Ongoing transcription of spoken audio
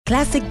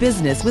Classic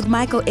Business with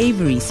Michael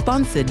Avery,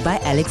 sponsored by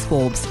Alex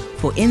Forbes,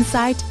 for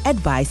insight,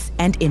 advice,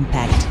 and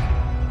impact.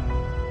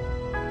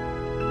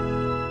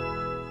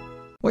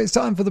 Well, it's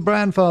time for the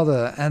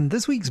Brandfather, and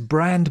this week's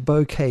brand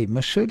bouquet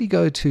must surely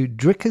go to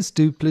Dricus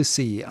du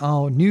Plessis,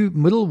 our new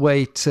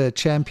middleweight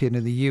champion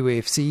in the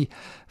UFC,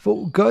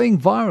 for going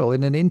viral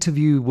in an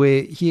interview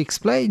where he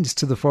explains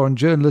to the foreign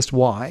journalist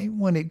why,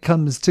 when it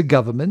comes to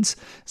governments,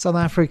 South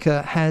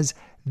Africa has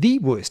the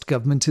worst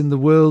government in the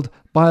world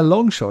by a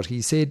long shot.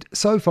 He said,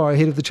 so far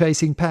ahead of the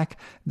chasing pack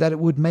that it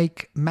would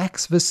make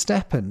Max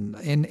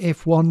Verstappen in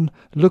F1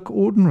 look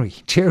ordinary.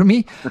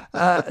 Jeremy,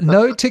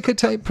 no ticker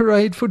tape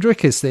parade for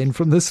Dricus then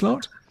from this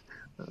lot?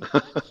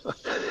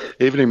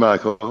 Evening,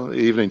 Michael.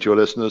 Evening to your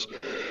listeners.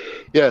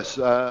 Yes,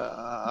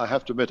 I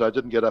have to admit I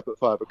didn't get up at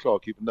 5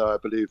 o'clock, even though I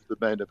believe the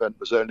main event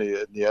was only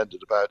in the end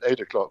at about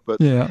 8 o'clock.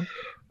 But yeah.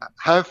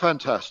 How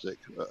fantastic.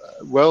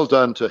 Well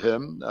done to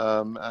him.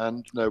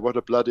 And what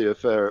a bloody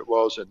affair it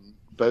was in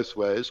both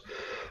ways.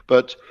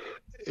 But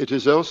it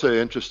is also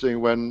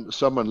interesting when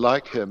someone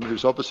like him,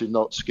 who's obviously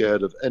not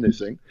scared of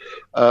anything,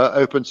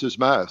 opens his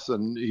mouth.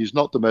 And he's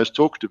not the most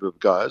talkative of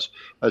guys,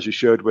 as he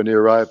showed when he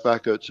arrived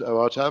back at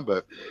OR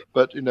Tambo.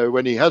 But,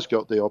 when he has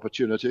got the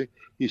opportunity,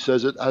 he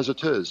says it as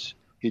it is.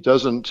 He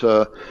doesn't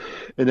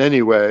in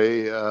any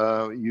way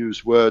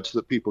use words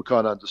that people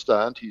can't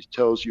understand. He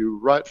tells you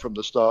right from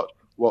the start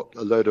what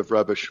a load of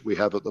rubbish we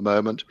have at the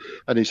moment,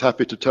 and he's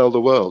happy to tell the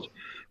world.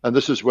 And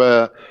this is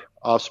where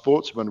our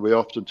sportsmen we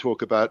often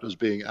talk about as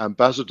being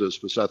ambassadors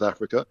for South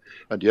Africa.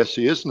 And yes,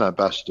 he is an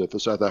ambassador for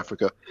South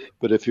Africa.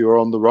 But if you're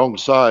on the wrong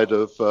side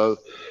of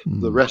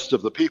the rest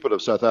of the people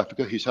of South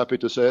Africa, he's happy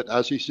to say it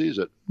as he sees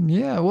it.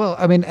 Yeah, well,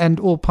 I mean, and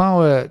all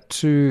power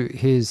to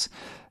his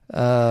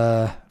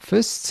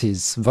fists,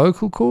 his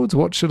vocal cords,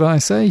 what should I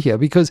say here?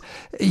 Because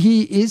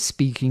he is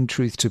speaking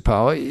truth to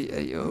power.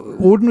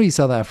 Ordinary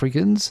South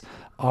Africans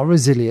are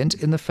resilient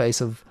in the face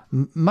of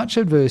much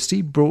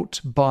adversity brought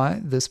by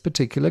this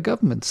particular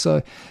government.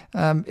 So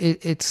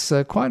it's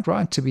quite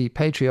right to be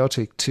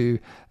patriotic, to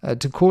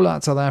call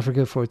out South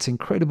Africa for its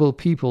incredible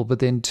people, but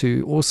then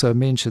to also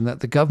mention that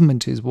the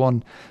government is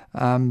one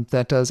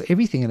that does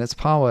everything in its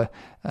power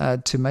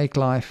to make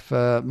life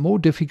more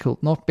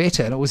difficult, not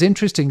better. And it was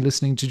interesting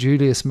listening to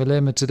Julius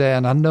Malema today,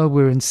 and I know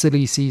we're in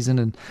silly season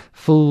and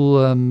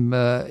full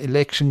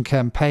election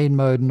campaign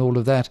mode and all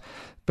of that,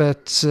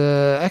 but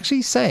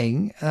actually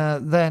saying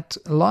that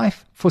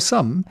life for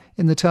some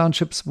in the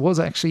townships was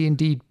actually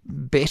indeed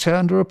better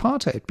under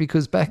apartheid,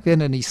 because back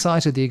then, and he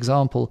cited the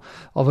example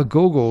of a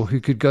Gogo who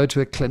could go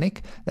to a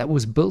clinic that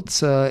was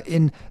built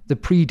in the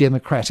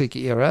pre-democratic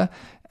era,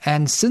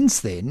 and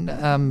since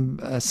then,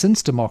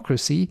 since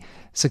democracy,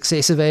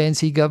 successive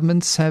ANC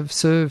governments have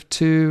served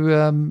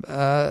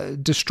to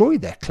destroy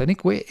that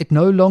clinic where it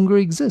no longer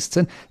exists.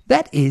 And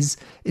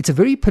it's a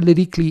very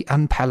politically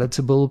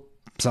unpalatable,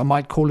 some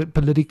might call it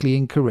politically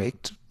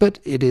incorrect, but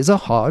it is a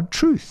hard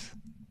truth.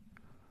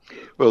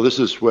 Well, this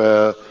is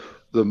where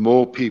the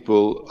more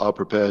people are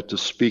prepared to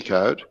speak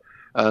out,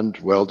 and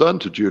well done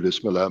to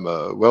Julius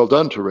Malema, well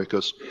done to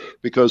Dricus,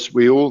 because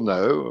we all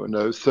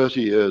know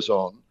 30 years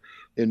on,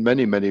 in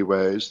many, many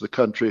ways, the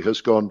country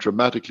has gone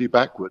dramatically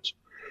backwards.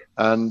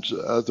 And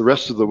the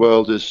rest of the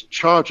world is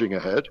charging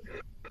ahead.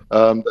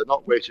 They're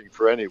not waiting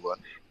for anyone.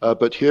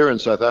 But here in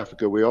South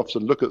Africa, we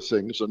often look at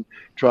things and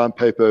try and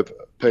paper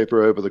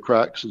over the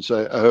cracks and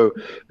say,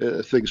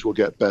 things will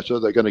get better.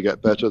 They're going to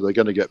get better. They're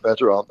going to get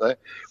better, aren't they?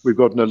 We've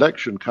got an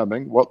election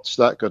coming. What's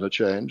that going to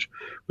change?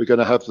 We're going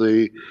to have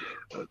the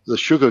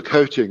sugar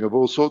coating of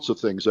all sorts of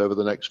things over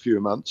the next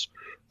few months.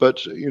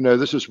 But,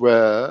 this is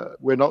where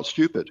we're not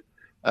stupid.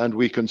 And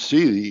we can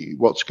see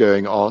what's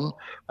going on,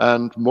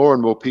 and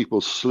more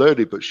people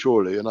slowly but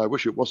surely, and I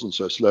wish it wasn't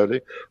so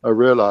slowly, are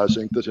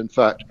realizing that, in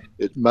fact,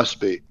 it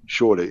must be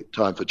surely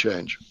time for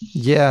change.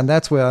 Yeah, and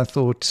that's where I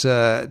thought,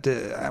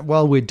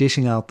 while we're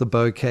dishing out the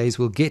bouquets,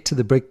 we'll get to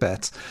the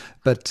brickbats,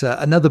 but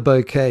another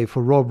bouquet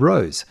for Rob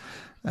Rose.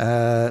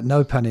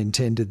 No pun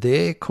intended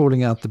there,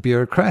 calling out the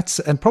bureaucrats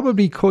and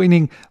probably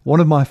coining one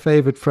of my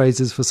favorite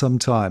phrases for some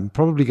time,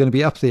 probably going to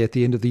be up there at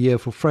the end of the year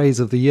for phrase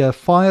of the year,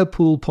 fire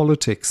pool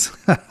politics.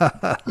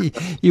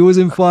 he was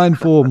in fine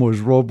form, was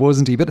Rob,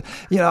 wasn't he? But,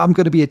 I'm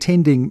going to be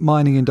attending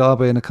Mining in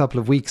Durban in a couple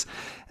of weeks.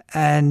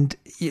 And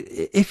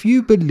if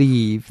you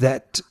believe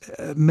that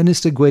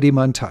Minister Gwede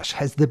Mantashe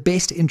has the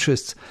best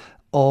interests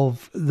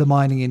of the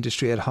mining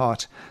industry at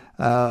heart,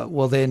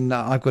 well, then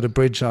I've got a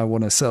bridge I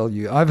want to sell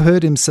you. I've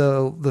heard him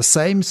sell the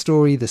same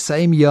story, the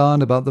same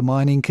yarn about the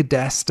mining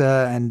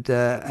cadastre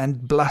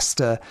and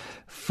bluster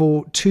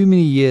for too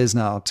many years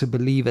now to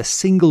believe a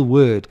single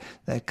word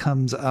that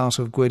comes out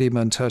of Gwede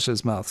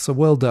Mantashe's mouth. So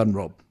well done,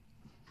 Rob.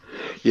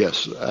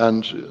 Yes,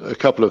 and a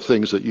couple of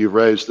things that you've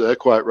raised there,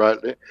 quite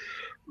rightly.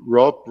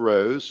 Rob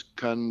Rose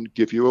can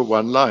give you a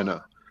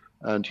one-liner.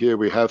 And here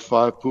we have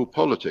five-pool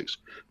politics.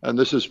 And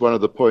this is one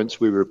of the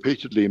points we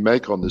repeatedly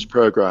make on this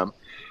program,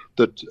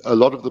 that a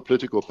lot of the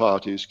political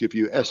parties give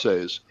you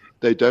essays.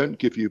 They don't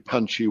give you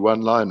punchy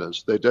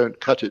one-liners. They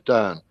don't cut it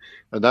down.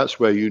 And that's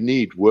where you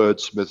need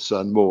wordsmiths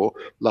and more,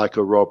 like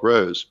a Rob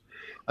Rose.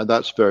 and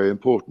that's very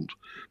important.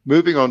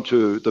 Moving on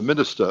to the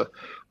minister,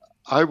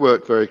 I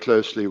worked very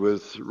closely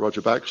with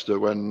Roger Baxter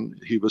when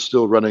he was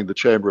still running the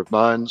Chamber of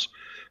Mines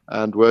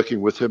and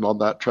working with him on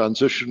that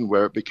transition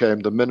where it became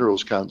the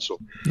Minerals Council.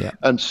 Yeah.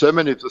 And so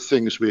many of the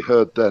things we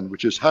heard then,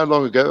 which is how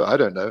long ago? I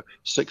don't know,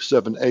 6,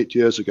 7, 8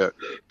 years ago,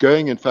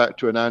 going in fact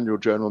to an annual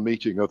general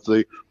meeting of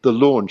the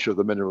launch of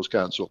the Minerals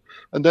Council.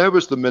 And there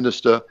was the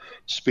minister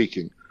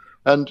speaking.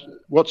 And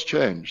what's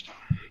changed?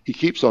 He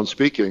keeps on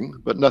speaking,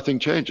 but nothing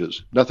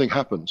changes. Nothing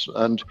happens.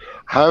 And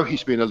how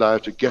he's been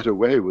allowed to get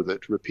away with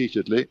it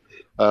repeatedly,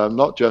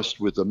 not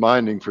just with the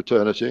mining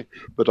fraternity,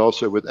 but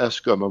also with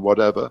Eskom and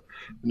whatever.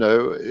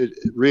 It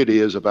really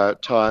is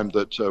about time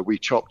that we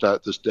chopped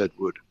out this dead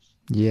wood.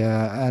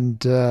 Yeah,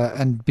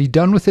 and be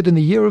done with it in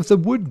the year of the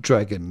wood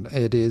dragon.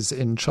 It is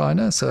in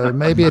China, so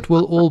maybe it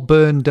will all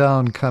burn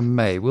down come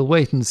May. We'll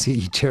wait and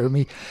see,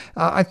 Jeremy.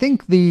 I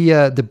think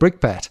the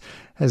brickbat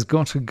has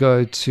got to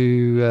go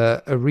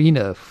to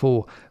Arena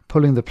for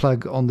pulling the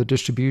plug on the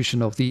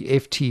distribution of the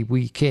FT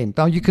weekend.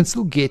 Now, you can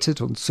still get it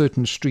on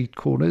certain street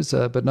corners,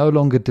 but no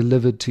longer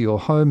delivered to your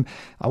home.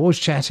 I was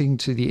chatting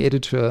to the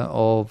editor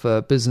of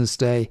Business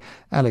Day,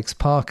 Alex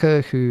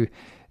Parker, who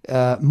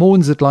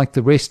mourns it like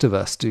the rest of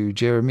us do,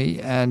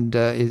 Jeremy, and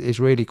is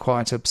really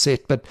quite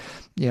upset. But,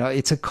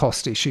 it's a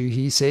cost issue,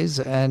 he says,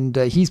 and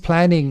he's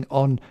planning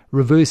on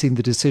reversing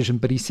the decision,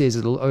 but he says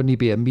it'll only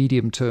be a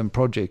medium-term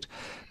project.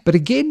 But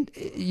again,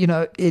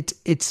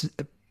 it's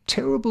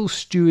terrible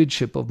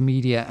stewardship of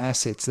media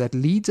assets that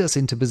leads us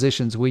into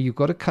positions where you've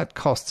got to cut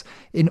costs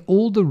in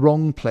all the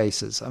wrong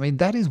places. I mean,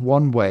 that is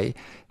one way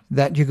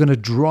that you're going to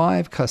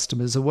drive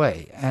customers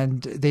away.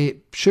 And there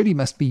surely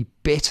must be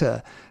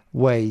better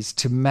ways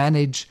to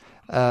manage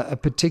a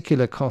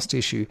particular cost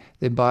issue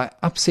than by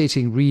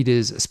upsetting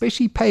readers,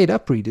 especially paid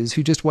up readers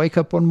who just wake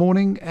up one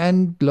morning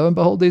and lo and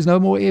behold, there's no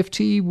more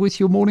FT with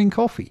your morning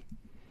coffee.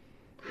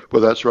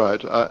 Well, that's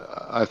right.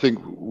 I think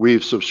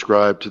we've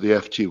subscribed to the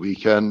FT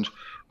weekend,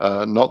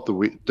 not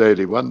the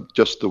daily one,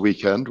 just the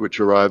weekend,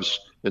 which arrives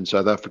in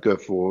South Africa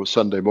for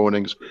Sunday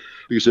mornings,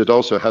 because it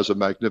also has a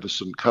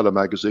magnificent colour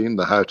magazine,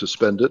 The How to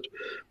Spend It,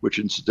 which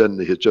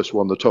incidentally has just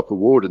won the top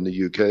award in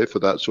the UK for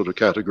that sort of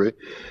category.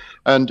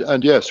 And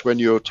yes, when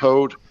you're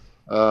told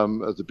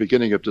at the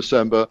beginning of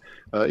December,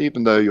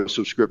 even though your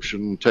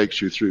subscription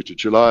takes you through to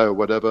July or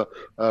whatever,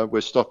 we're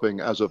stopping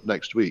as of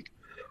next week.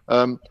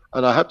 And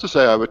I have to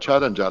say I would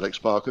challenge Alex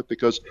Parker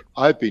because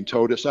I've been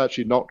told it's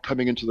actually not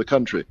coming into the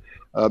country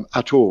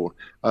at all.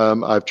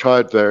 I've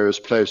tried various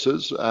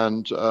places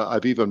and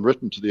I've even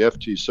written to the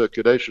FT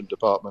circulation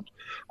department.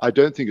 I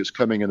don't think it's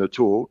coming in at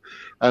all.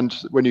 And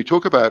when you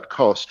talk about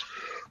cost,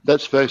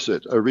 let's face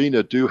it,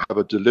 Arena do have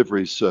a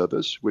delivery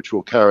service which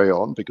will carry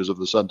on because of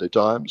the Sunday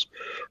Times.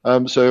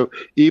 So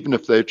even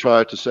if they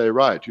try to say,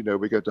 right,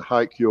 we're going to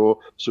hike your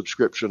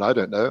subscription, I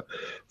don't know,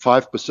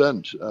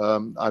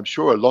 5%, I'm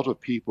sure a lot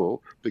of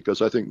people,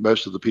 because I think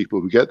most of the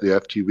people who get the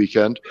FT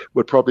weekend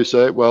would probably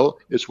say, well,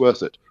 it's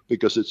worth it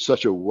because it's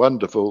such a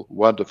wonderful,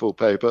 wonderful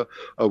paper,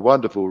 a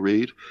wonderful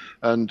read,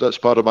 and that's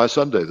part of my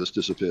Sunday that's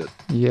disappeared.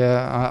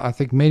 Yeah, I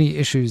think many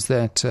issues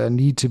that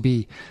need to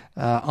be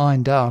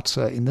ironed out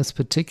in this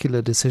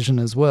particular decision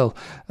as well.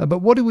 But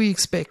what do we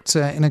expect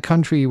in a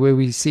country where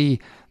we see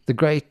the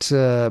great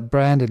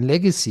brand and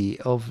legacy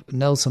of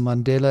Nelson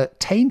Mandela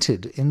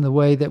tainted in the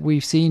way that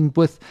we've seen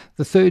with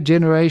the third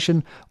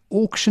generation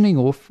auctioning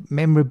off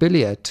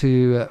memorabilia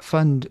to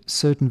fund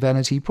certain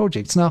vanity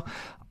projects? Now,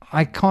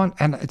 I can't,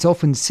 and it's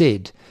often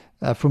said,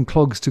 from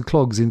clogs to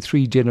clogs in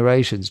 3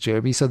 generations,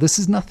 Jeremy. So this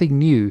is nothing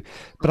new.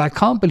 But I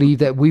can't believe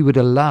that we would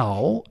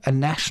allow a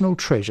national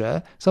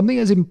treasure, something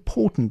as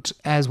important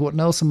as what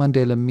Nelson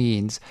Mandela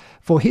means,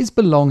 for his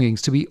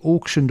belongings to be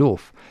auctioned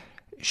off.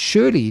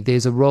 Surely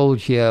there's a role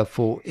here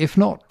for, if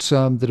not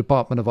the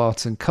Department of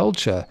Arts and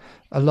Culture,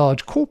 a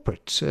large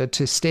corporate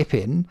to step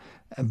in,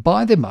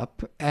 buy them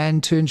up,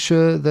 and to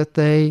ensure that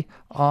they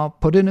are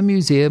put in a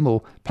museum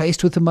or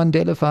placed with the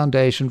Mandela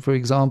Foundation, for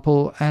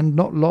example, and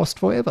not lost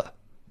forever.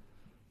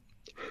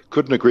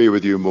 Couldn't agree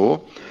with you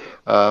more.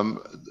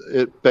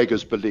 It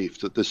beggars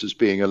belief that this is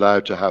being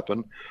allowed to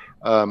happen.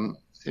 And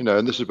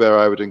this is where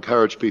I would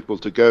encourage people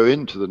to go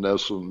into the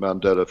Nelson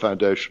Mandela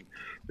Foundation,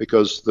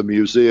 because the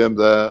museum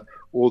there,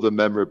 all the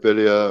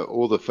memorabilia,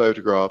 all the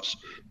photographs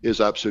is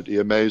absolutely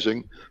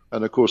amazing.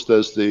 And of course,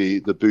 there's the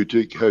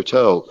boutique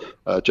hotel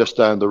just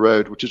down the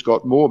road, which has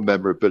got more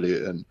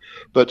memorabilia in.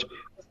 But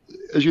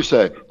as you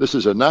say, this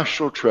is a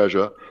national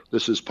treasure.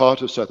 This is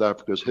part of South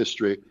Africa's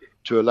history.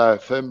 To allow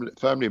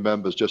family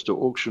members just to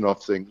auction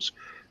off things,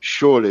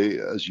 surely,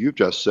 as you've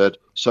just said,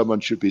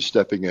 someone should be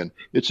stepping in.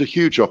 It's a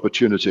huge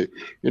opportunity.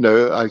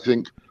 I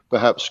think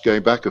perhaps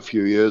going back a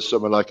few years,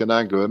 someone like an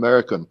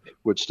Anglo-American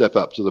would step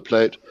up to the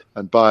plate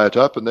and buy it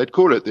up, and they'd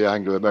call it the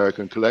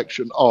Anglo-American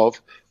collection of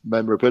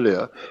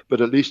memorabilia, but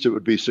at least it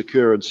would be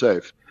secure and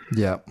safe.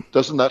 Yeah.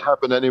 Doesn't that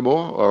happen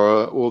anymore? Or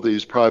are all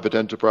these private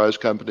enterprise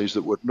companies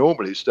that would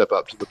normally step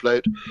up to the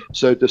plate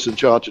so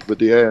disenchanted with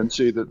the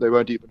ANC that they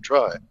won't even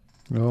try?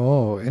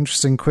 Oh,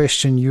 interesting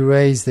question you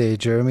raised there,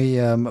 Jeremy.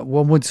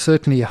 One would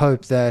certainly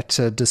hope that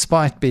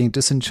despite being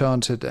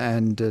disenchanted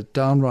and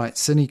downright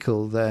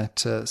cynical,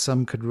 that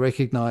some could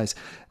recognize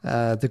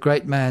the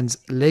great man's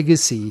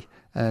legacy,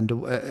 and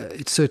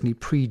it certainly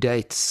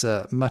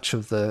predates much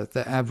of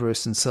the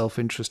avarice and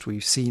self-interest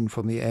we've seen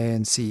from the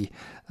ANC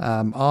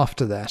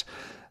after that.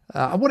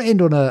 I want to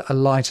end on a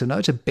lighter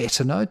note, a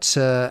better note,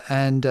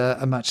 and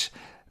a much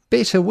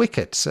better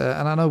wicket.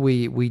 And I know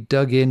we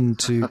dug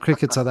into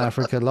Cricket South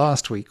Africa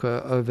last week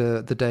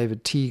over the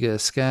David Teager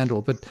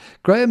scandal, but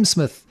Graham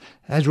Smith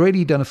has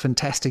really done a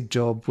fantastic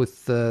job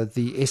with the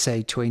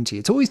SA20.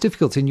 It's always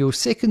difficult in your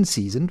second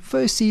season.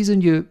 First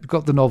season, you've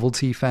got the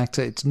novelty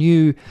factor. It's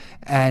new,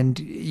 and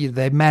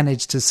they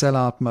managed to sell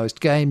out most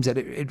games, and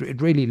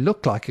it really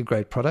looked like a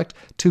great product.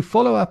 To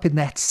follow up in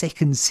that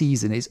second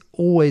season is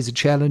always a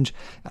challenge,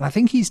 and I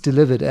think he's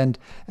delivered, and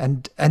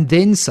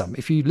then some.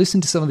 If you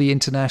listen to some of the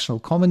international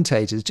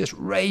commentators just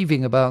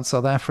raving about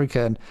South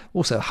Africa and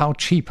also how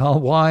cheap our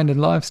wine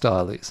and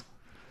lifestyle is.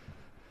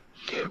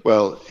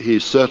 Well,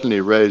 he's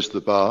certainly raised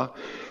the bar.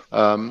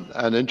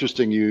 And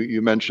interesting,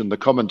 you mentioned the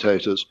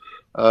commentators.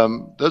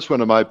 That's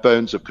one of my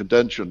bones of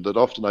contention, that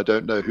often I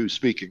don't know who's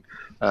speaking,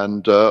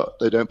 and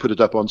they don't put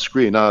it up on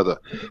screen either.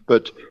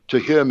 But to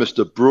hear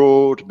Mr.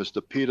 Broad,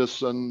 Mr.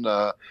 Peterson,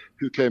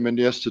 who came in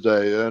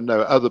yesterday,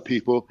 other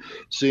people,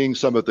 seeing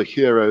some of the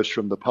heroes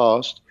from the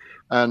past,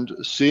 and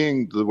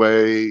seeing the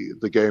way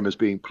the game is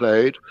being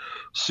played,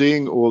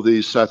 seeing all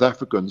these South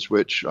Africans,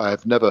 which I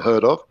have never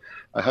heard of.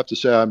 I have to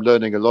say I'm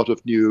learning a lot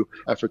of new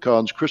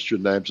Afrikaans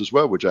Christian names as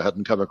well, which I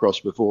hadn't come across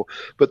before.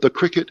 But the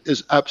cricket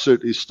is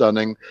absolutely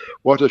stunning.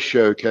 What a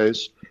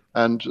showcase.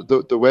 And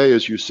the way,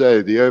 as you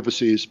say, the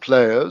overseas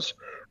players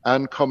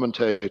and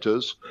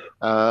commentators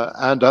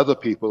and other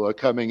people are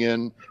coming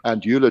in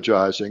and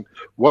eulogizing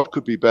what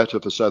could be better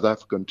for South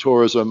African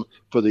tourism,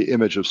 for the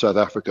image of South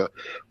Africa.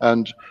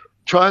 And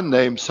try and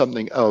name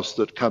something else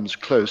that comes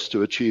close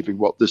to achieving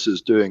what this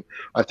is doing.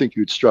 I think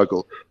you'd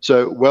struggle.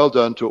 So well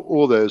done to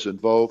all those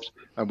involved,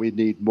 and we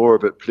need more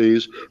of it,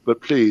 please.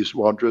 But please,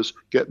 Wanderers,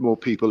 get more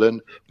people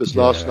in, because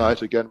last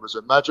night, again, was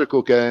a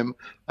magical game,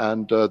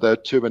 and there are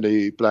too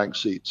many blank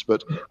seats.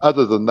 But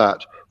other than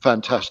that,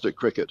 fantastic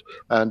cricket,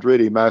 and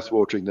really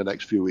mouth-watering the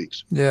next few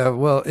weeks. Yeah,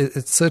 well,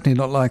 it's certainly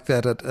not like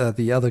that at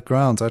the other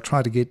grounds. I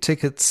tried to get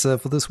tickets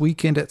for this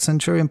weekend at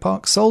Centurion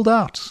Park, sold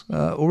out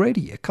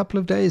already a couple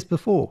of days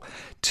before,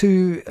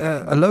 to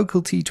a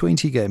local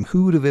T20 game.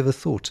 Who would have ever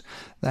thought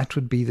that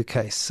would be the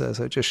case? So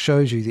it just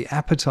shows you the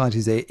appetite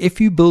is there. If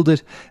you build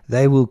it,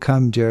 they will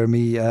come,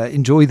 Jeremy.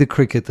 Enjoy the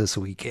cricket this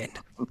weekend.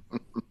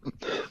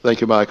 Thank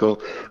you,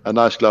 Michael. A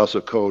nice glass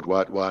of cold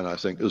white wine, I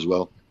think, as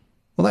well.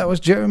 Well, that was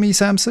Jeremy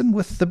Sampson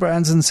with the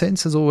Brands and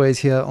Cents, as always,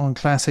 here on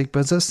Classic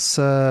Business,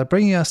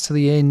 bringing us to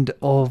the end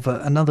of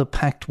another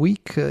packed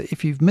week.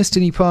 If you've missed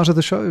any part of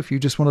the show, if you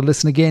just want to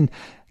listen again,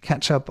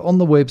 catch up on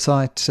the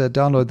website,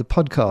 download the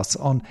podcasts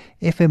on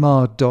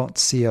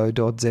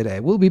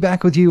fmr.co.za. We'll be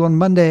back with you on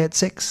Monday at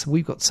 6.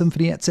 We've got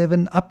Symphony at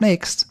 7 up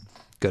next.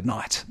 Good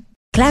night.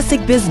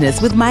 Classic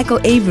Business with Michael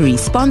Avery,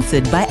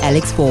 sponsored by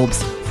Alex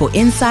Forbes, for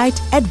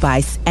insight,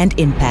 advice, and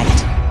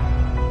impact.